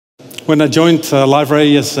when I joined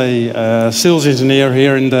Liferay as a sales engineer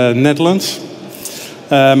here in the Netherlands,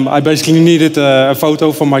 I basically needed a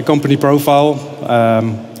photo for my company profile.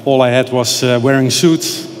 All I had was wearing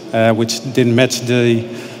suits, which didn't match the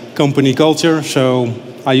company culture, so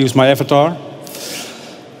I used my avatar.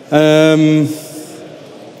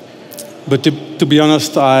 But to be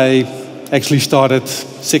honest, I actually started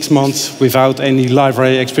 6 months without any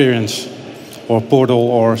Liferay experience, or portal,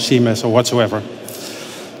 or CMS, or whatsoever.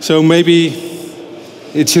 So maybe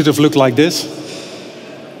it should have looked like this.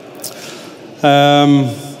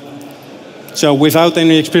 So without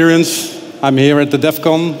any experience, I'm here at the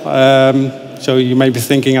DEVCON. So you may be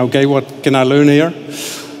thinking, okay, what can I learn here?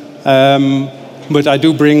 But I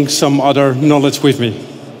do bring some other knowledge with me.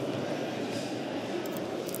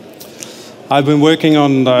 I've been working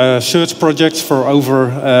on search projects for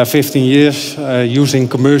over 15 years, using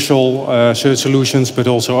commercial search solutions, but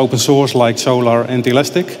also open source like Solar and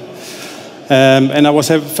Elastic. And I was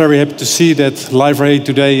very happy to see that Liferay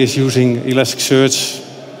today is using Elasticsearch,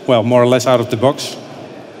 well, more or less out of the box.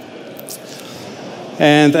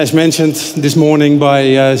 And as mentioned this morning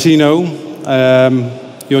by Zeno,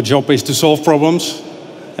 your job is to solve problems.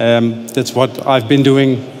 That's what I've been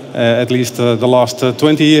doing at least the last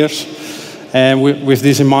 20 years. And with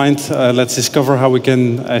this in mind, let's discover how we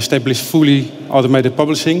can establish fully automated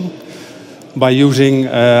publishing by using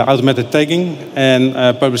automated tagging and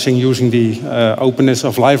publishing using the openness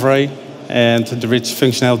of Liferay and the rich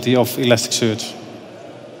functionality of Elasticsearch.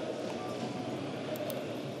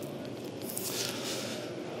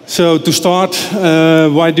 So to start,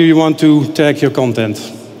 why do you want to tag your content?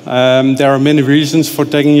 There are many reasons for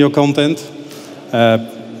tagging your content.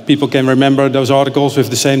 People can remember those articles with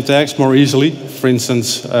the same tags more easily. For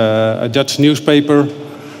instance, a Dutch newspaper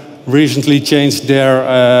recently changed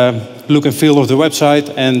their look and feel of the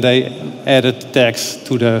website, and they added tags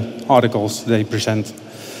to the articles they present.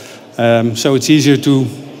 So it's easier to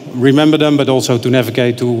remember them, but also to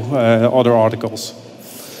navigate to other articles.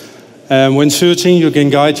 When searching, you can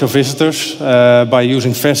guide your visitors by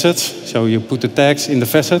using facets. So you put the tags in the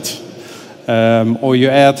facets. Or you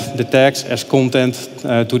add the tags as content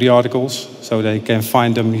to the articles, so they can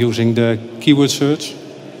find them using the keyword search.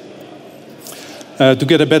 To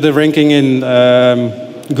get a better ranking in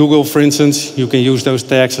Google, for instance, you can use those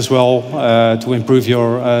tags as well to improve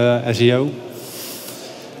your SEO.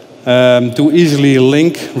 To easily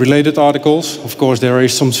link related articles, of course there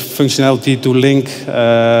is some functionality to link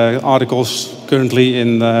articles currently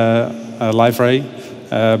in Liferay.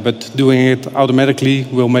 But doing it automatically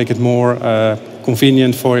will make it more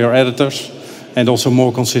convenient for your editors and also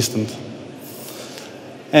more consistent.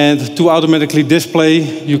 And to automatically display,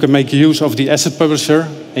 you can make use of the asset publisher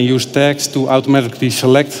and use tags to automatically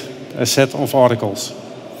select a set of articles.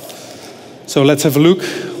 So let's have a look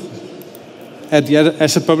at the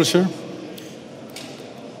asset publisher.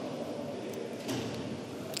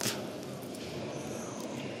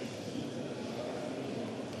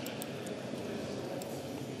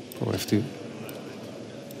 We have to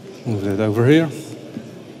move that over here.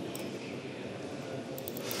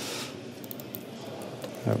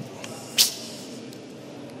 Oh.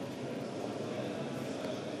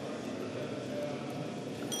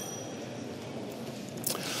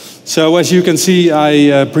 So as you can see,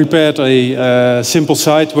 I prepared a simple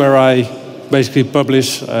site where I basically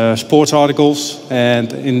publish sports articles.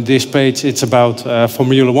 And in this page, it's about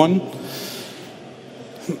Formula 1.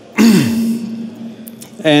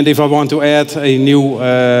 And if I want to add a new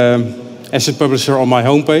asset publisher on my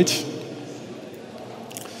homepage,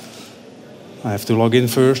 I have to log in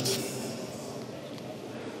first.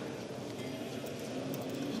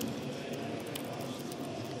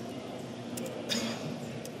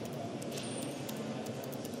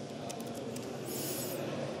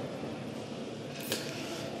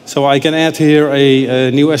 So I can add here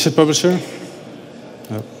a new asset publisher.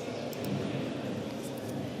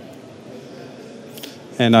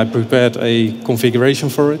 And I prepared a configuration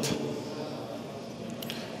for it.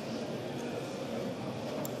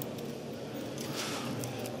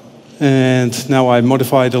 And now I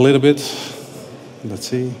modify it a little bit. Let's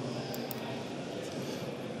see.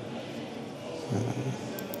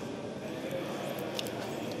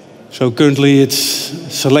 So currently it's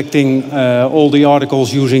selecting all the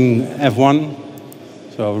articles using F1.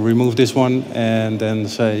 So remove this one and then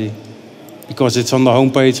say, because it's on the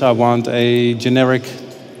home page, I want a generic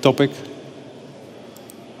topic.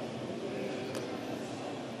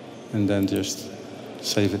 And then just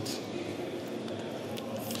save it.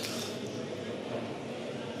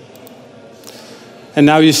 And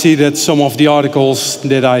now you see that some of the articles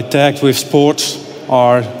that I tagged with sports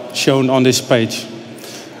are shown on this page.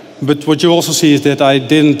 But what you also see is that I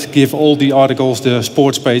didn't give all the articles the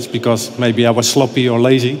sports page because maybe I was sloppy or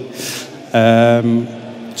lazy.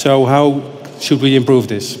 So how should we improve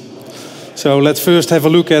this? So let's first have a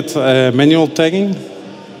look at manual tagging.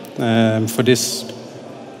 For this,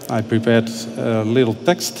 I prepared a little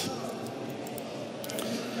text.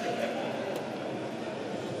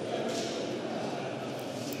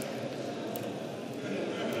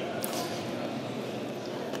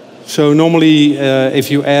 So normally, if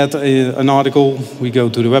you add an article, we go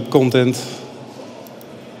to the web content.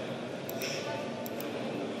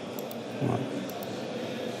 I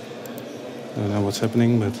don't know what's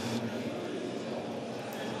happening, but...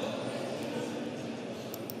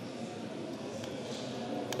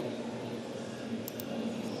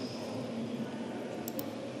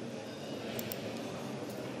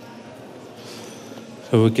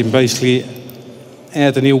 So we can basically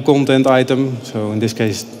add a new content item. So in this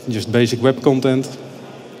case, just basic web content.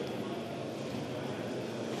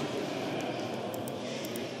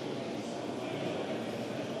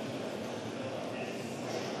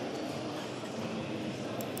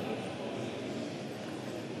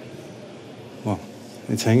 Well,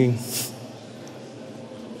 it's hanging.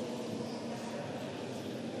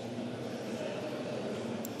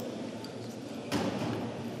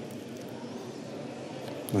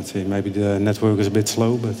 Let's see, maybe the network is a bit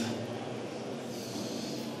slow, but...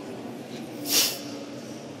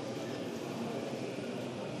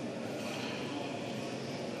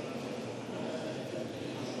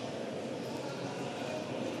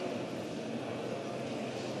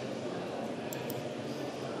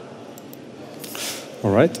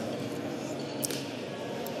 All right.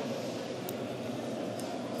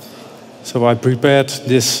 So I prepared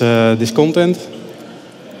this content.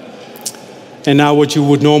 And now what you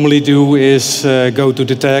would normally do is go to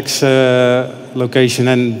the tags location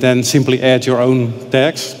and then simply add your own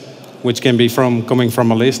tags, which can be coming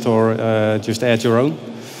from a list or just add your own.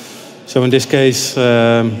 So in this case,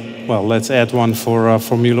 well, let's add one for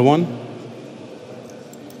Formula One.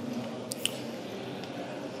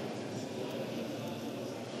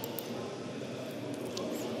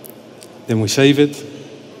 Then we save it.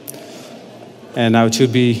 And now it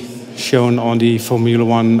should be shown on the Formula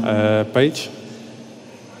One page.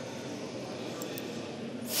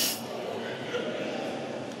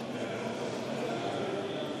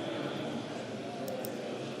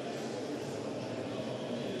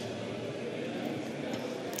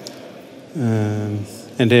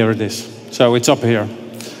 And there it is. So it's up here.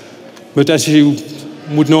 But as you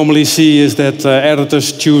would normally see is that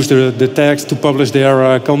editors choose the tags to publish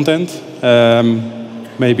their content.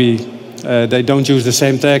 Maybe they don't use the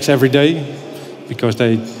same tags every day because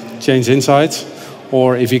they change insights.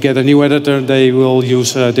 Or if you get a new editor, they will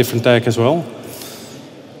use a different tag as well.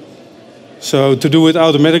 So to do it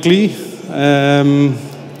automatically,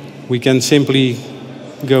 we can simply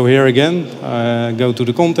go here again, go to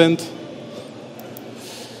the content.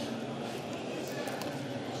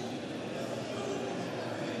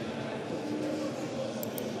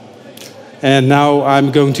 And now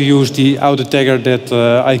I'm going to use the auto tagger that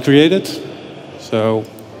I created. So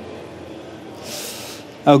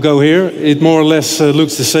I'll go here. It more or less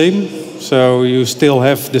looks the same. So you still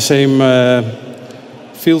have the same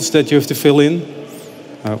fields that you have to fill in.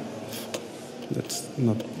 Oh, that's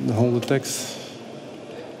not the whole text.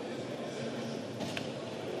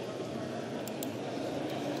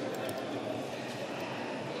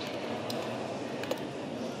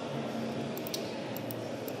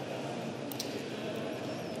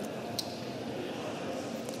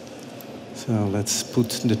 So let's put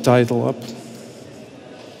the title up.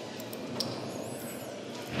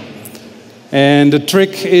 And the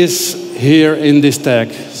trick is here in this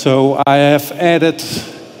tag. So I have added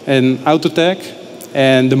an auto tag,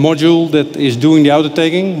 and the module that is doing the auto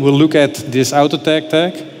tagging will look at this auto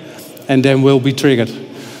tag, and then will be triggered.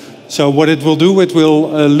 So what it will do, it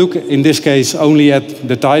will look, in this case, only at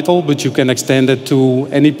the title, but you can extend it to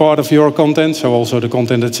any part of your content, so also the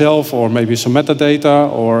content itself, or maybe some metadata,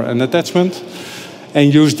 or an attachment,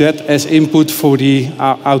 and use that as input for the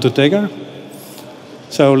auto tagger.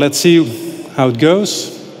 So let's see how it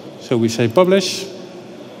goes. So we say publish.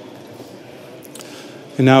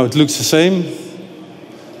 And now it looks the same,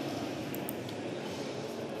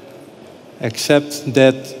 except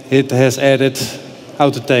that it has added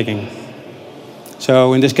auto tagging.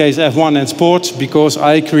 So in this case F1 and sports, because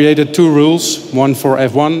I created two rules, one for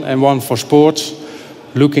F1 and one for sports,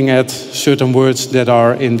 looking at certain words that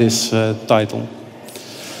are in this title.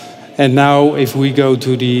 And now if we go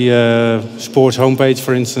to the sports homepage,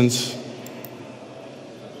 for instance,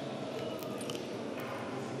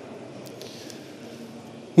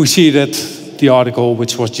 we see that the article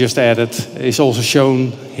which was just added is also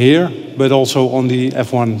shown here, but also on the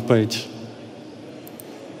F1 page.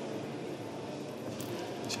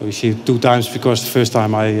 So we see it 2 times because the first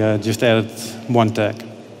time I just added 1 tag.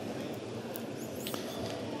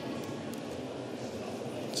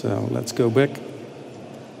 So let's go back.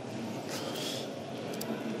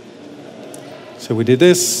 So we did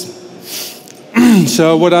this.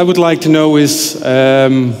 So what I would like to know is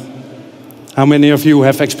how many of you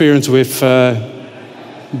have experience with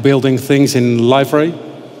building things in Liferay?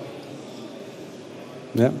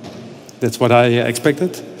 Yeah, that's what I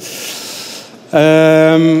expected.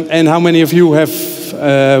 And how many of you have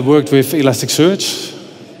worked with Elasticsearch?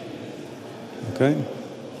 Okay,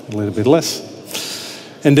 a little bit less.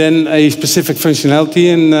 And then a specific functionality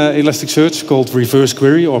in Elasticsearch called reverse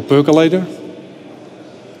query or percolator.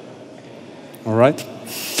 All right,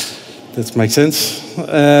 that makes sense.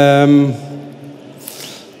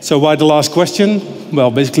 So why the last question?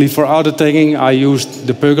 Well, basically for auto tagging, I used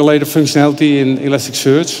the percolator functionality in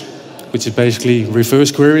Elasticsearch, which is basically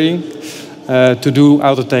reverse querying, to do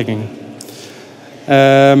auto tagging.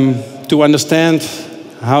 To understand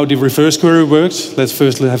how the reverse query works, let's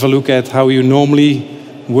first have a look at how you normally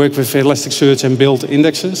work with Elasticsearch and build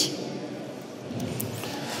indexes.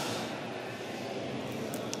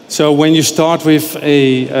 So when you start with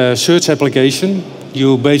a search application,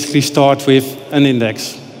 you basically start with an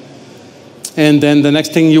index. And then the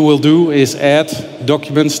next thing you will do is add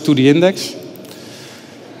documents to the index.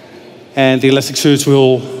 And the Elasticsearch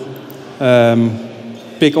will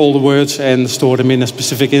pick all the words and store them in a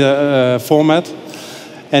specific format.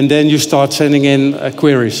 And then you start sending in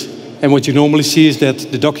queries. And what you normally see is that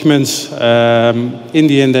the documents in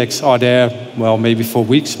the index are there, well, maybe for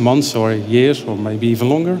weeks, months, or years, or maybe even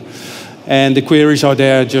longer. And the queries are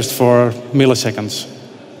there just for milliseconds.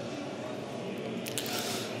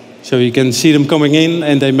 So you can see them coming in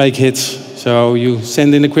and they make hits. So you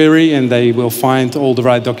send in a query and they will find all the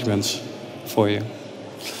right documents for you.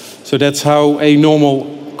 So that's how a normal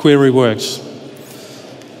query works.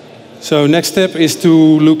 So next step is to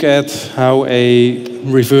look at how a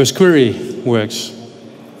reverse query works.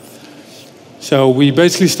 So we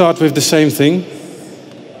basically start with the same thing.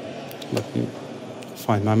 Let me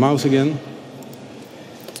find my mouse again.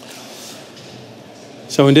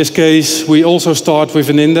 So in this case, we also start with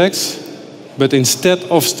an index, but instead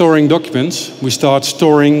of storing documents, we start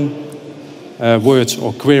storing words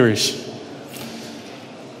or queries.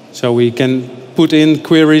 So we can put in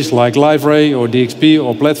queries like Liferay or DXP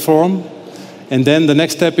or platform. And then the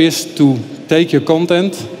next step is to take your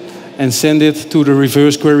content and send it to the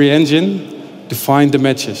reverse query engine to find the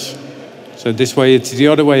matches. So this way it's the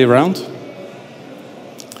other way around.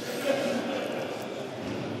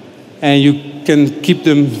 And you can keep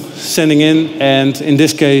them sending in, and in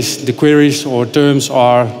this case the queries or terms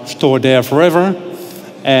are stored there forever,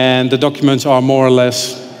 and the documents are more or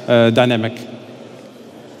less dynamic.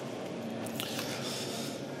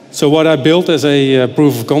 So what I built as a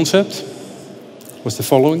proof of concept was the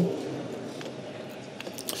following.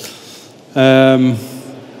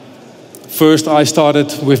 First, I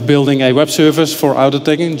started with building a web service for auto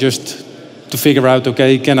tagging, just to figure out,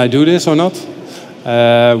 okay, can I do this or not?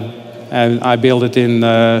 And I built it in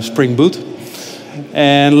Spring Boot.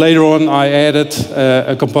 And later on, I added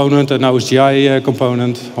a component, an OSGI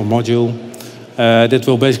component or module, that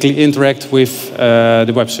will basically interact with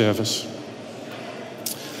the web service.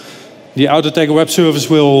 The auto-tagger web service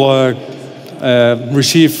will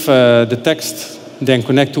receive the text, then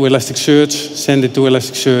connect to Elasticsearch, send it to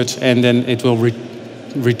Elasticsearch, and then it will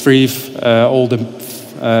retrieve all the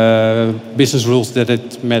business rules that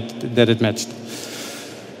it matched.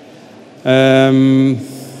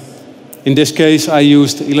 In this case, I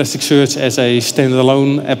used Elasticsearch as a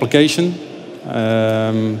standalone application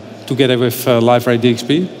together with Liferay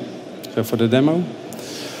DXP, so for the demo.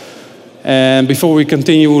 And before we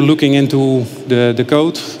continue looking into the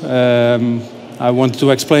code, I want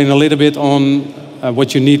to explain a little bit on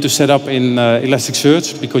what you need to set up in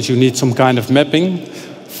Elasticsearch, because you need some kind of mapping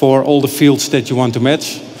for all the fields that you want to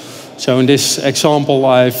match. So in this example,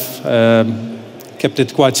 I've kept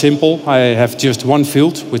it quite simple. I have just one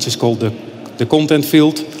field, which is called the content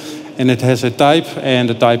field, and it has a type, and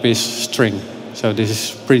the type is string. So this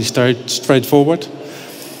is pretty straightforward.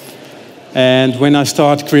 And when I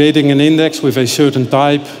start creating an index with a certain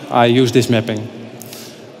type, I use this mapping.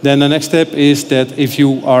 Then the next step is that if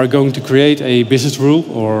you are going to create a business rule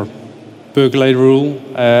or percolator rule,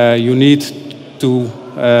 you need to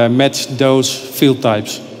match those field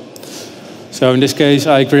types. So in this case,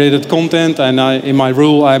 I created content, and in my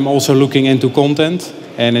rule, I'm also looking into content.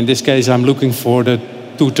 And in this case, I'm looking for the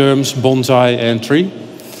two terms, bonsai and tree.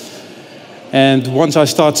 And once I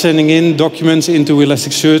start sending in documents into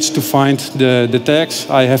Elasticsearch to find the tags,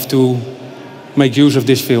 I have to make use of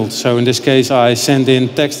this field. So in this case, I send in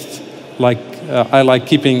text like I like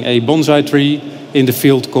keeping a bonsai tree in the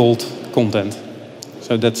field called content.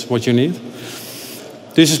 So that's what you need.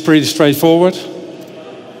 This is pretty straightforward,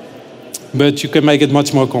 but you can make it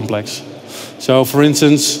much more complex. So for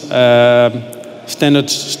instance, standard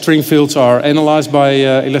string fields are analyzed by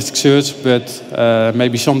Elasticsearch, but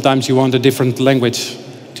maybe sometimes you want a different language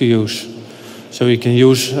to use. So you can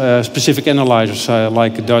use specific analyzers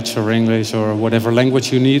like Dutch or English or whatever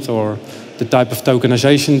language you need, or the type of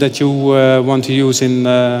tokenization that you want to use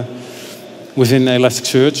within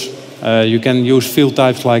Elasticsearch. You can use field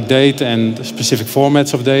types like date and specific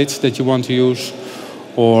formats of dates that you want to use,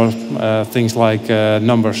 or things like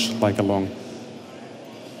numbers, like a long.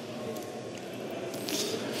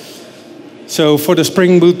 So for the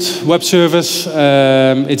Spring Boot web service,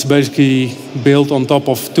 it's basically built on top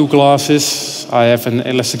of two classes. I have an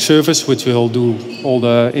Elastic service, which will do all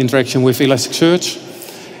the interaction with Elasticsearch,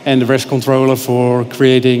 and the REST controller for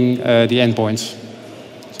creating the endpoints.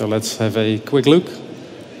 So let's have a quick look.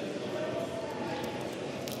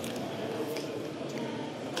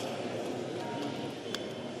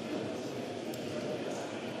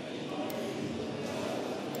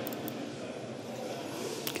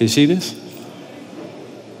 Can you see this?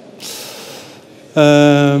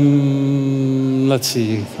 Let's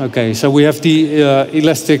see. Okay, so we have the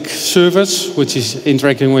Elastic service, which is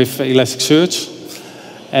interacting with Elasticsearch.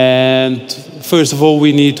 And first of all,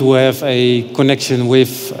 we need to have a connection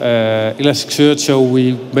with Elasticsearch. So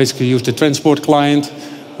we basically use the transport client.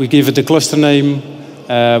 We give it the cluster name.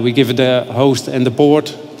 We give it the host and the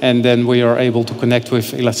port. And then we are able to connect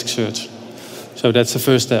with Elasticsearch. So that's the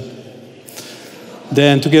first step.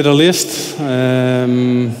 Then to get a list,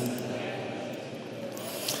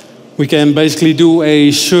 we can basically do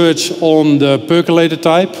a search on the percolator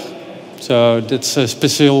type. So that's a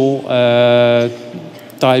special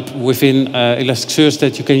type within Elasticsearch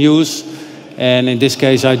that you can use. And in this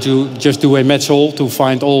case, I just do a match all to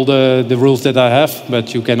find all the rules that I have.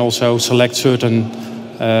 But you can also select certain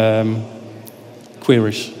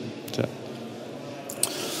queries.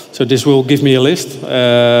 So this will give me a list.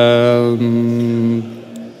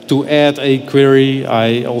 To add a query,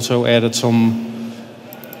 I also added some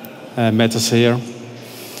methods here.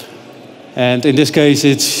 And in this case,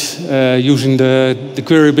 it's using the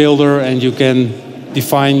query builder, and you can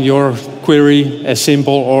define your query as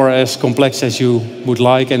simple or as complex as you would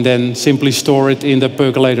like, and then simply store it in the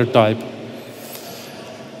percolator type.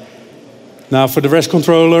 Now for the REST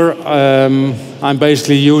controller, I'm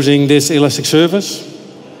basically using this Elastic service.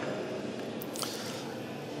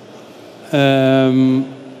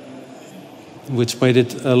 Which made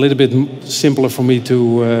it a little bit simpler for me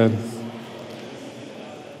to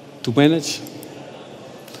manage.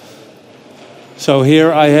 So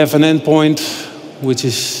here I have an endpoint, which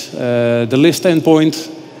is the list endpoint,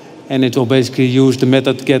 and it will basically use the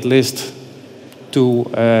method getList to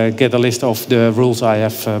get a list of the rules I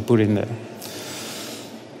have put in there.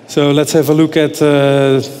 So let's have a look at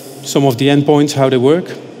some of the endpoints, how they work.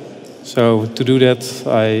 So to do that,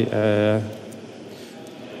 I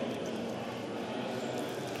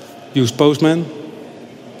use Postman.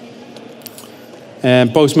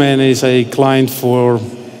 And Postman is a client for,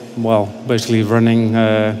 well, basically running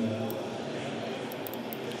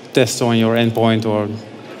tests on your endpoint or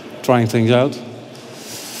trying things out.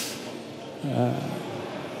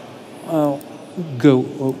 I'll go.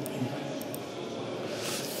 Oh.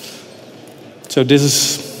 So this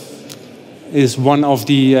is one of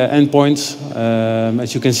the endpoints.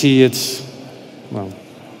 As you can see, it's, well,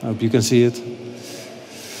 I hope you can see it.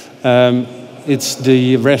 It's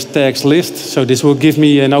the REST tags list. So this will give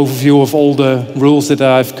me an overview of all the rules that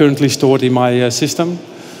I've currently stored in my system.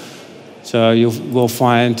 So you will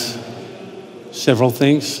find several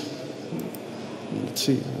things. Let's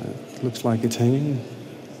see, it looks like it's hanging.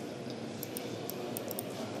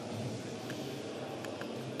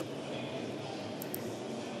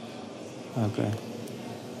 Okay.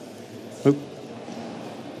 Oop.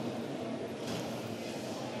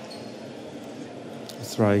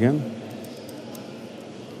 Let's try again.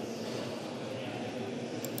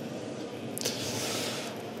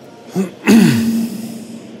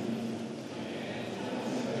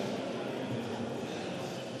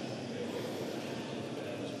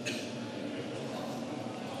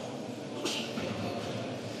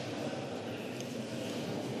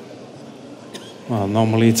 Well,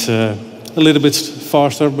 normally it's a little bit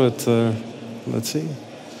faster, but let's see.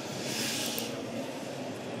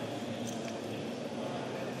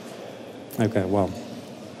 Okay, well.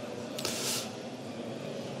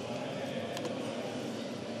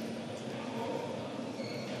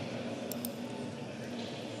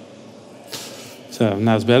 So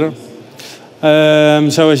now it's better.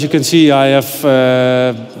 So as you can see, I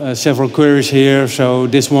have several queries here. So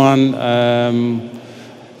this one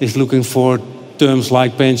is looking for terms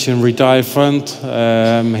like pension, retire fund.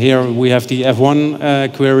 Here we have the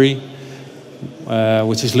F1 query,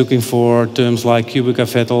 which is looking for terms like Kubica,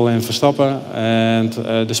 Vettel, and Verstappen. And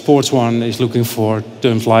the sports one is looking for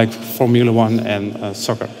terms like Formula One and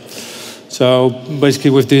soccer. So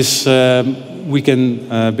basically with this, we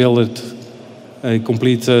can build a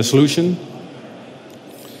complete solution.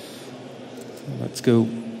 Let's go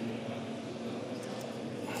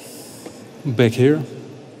back here.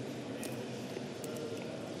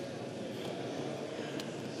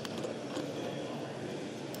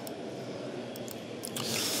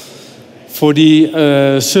 For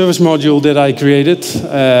the service module that I created,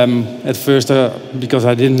 at first, because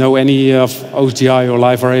I didn't know any of OCI or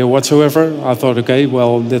Liferay or whatsoever, I thought, okay,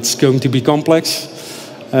 well, that's going to be complex.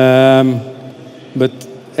 But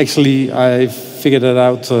actually, I figured it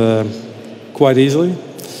out quite easily.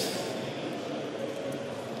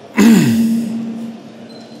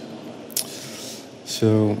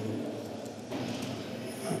 So,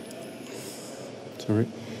 sorry.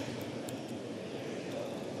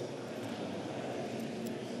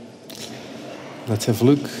 Let's have a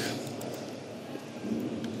look.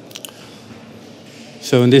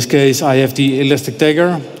 So in this case, I have the elastic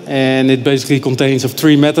tagger, and it basically contains of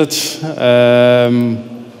 3 methods.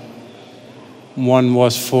 One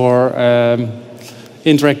was for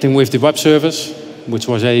interacting with the web service, which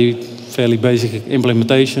was a fairly basic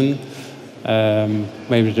implementation.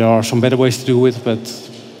 Maybe there are some better ways to do it, but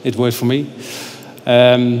it worked for me.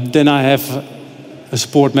 Then I have a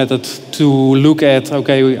support method to look at,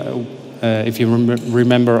 okay, if you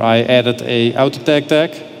remember, I added a auto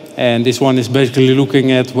tag, and this one is basically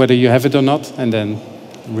looking at whether you have it or not, and then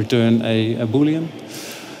return a Boolean.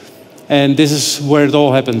 And this is where it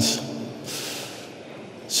all happens.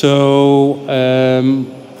 So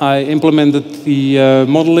I implemented the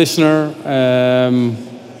model listener.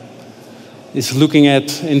 It's looking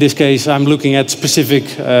at, in this case, I'm looking at specific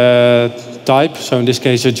type. So in this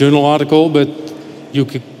case, a journal article, but you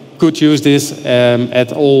could use this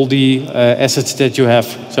at all the assets that you have.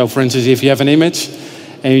 So for instance, if you have an image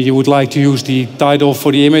and you would like to use the title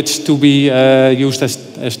for the image to be used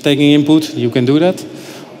as tagging input, you can do that.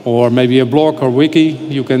 Or maybe a blog or wiki,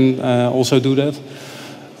 you can also do that.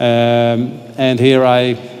 And here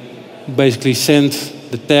I basically send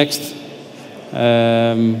the text,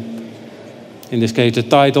 in this case the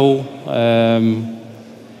title,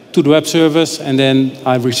 to the web service, and then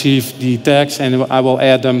I receive the tags and I will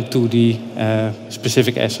add them to the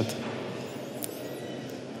specific asset.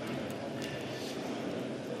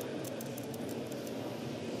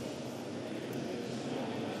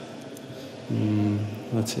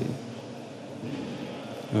 Let's see.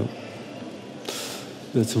 Oh,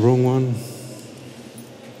 that's the wrong one.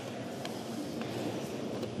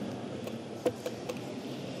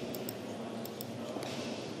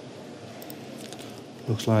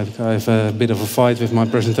 Looks like I have a bit of a fight with my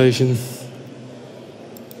presentation.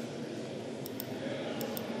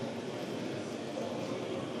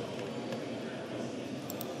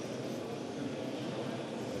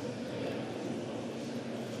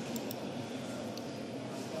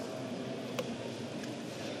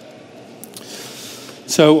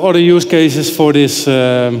 So other use cases for this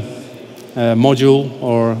module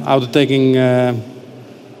or auto-tagging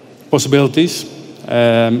possibilities.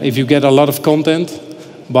 If you get a lot of content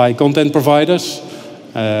by content providers,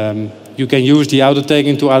 you can use the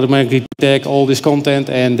auto-tagging to automatically tag all this content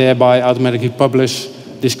and thereby automatically publish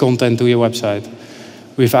this content to your website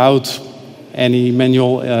without any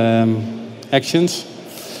manual actions.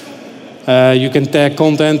 You can tag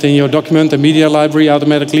content in your document and media library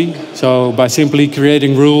automatically. So by simply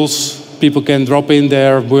creating rules, people can drop in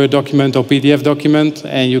their Word document or PDF document,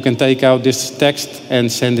 and you can take out this text and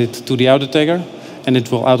send it to the auto tagger, and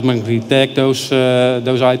it will automatically tag those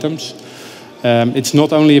items. It's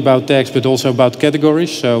not only about tags, but also about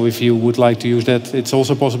categories. So if you would like to use that, it's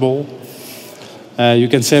also possible. You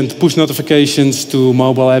can send push notifications to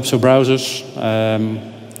mobile apps or browsers.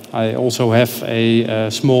 I also have a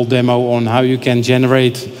small demo on how you can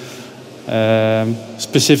generate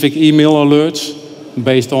specific email alerts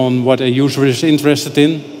based on what a user is interested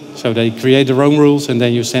in. So they create their own rules, and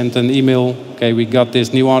then you send an email, okay, we got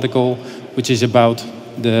this new article, which is about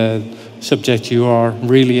the subject you are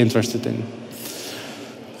really interested in.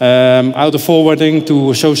 Auto-forwarding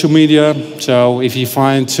to social media. So if you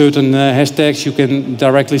find certain hashtags, you can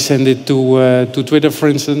directly send it to Twitter, for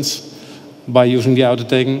instance, by using the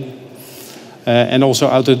auto-tagging. And also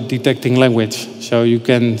auto-detecting language. So you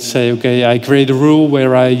can say, okay, I create a rule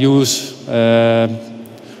where I use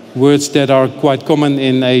words that are quite common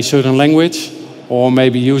in a certain language, or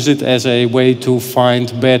maybe use it as a way to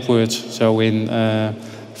find bad words. So in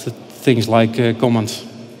things like comments.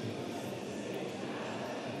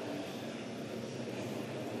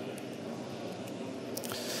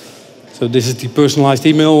 So this is the personalized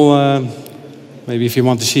email. Maybe if you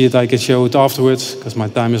want to see it, I can show it afterwards, because my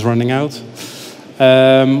time is running out.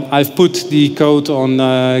 I've put the code on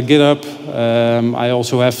GitHub. I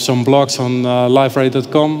also have some blogs on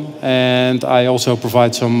Liferay.com, and I also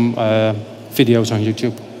provide some videos on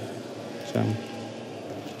YouTube. So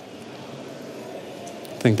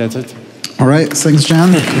I think that's it. All right, thanks,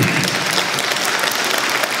 Jan.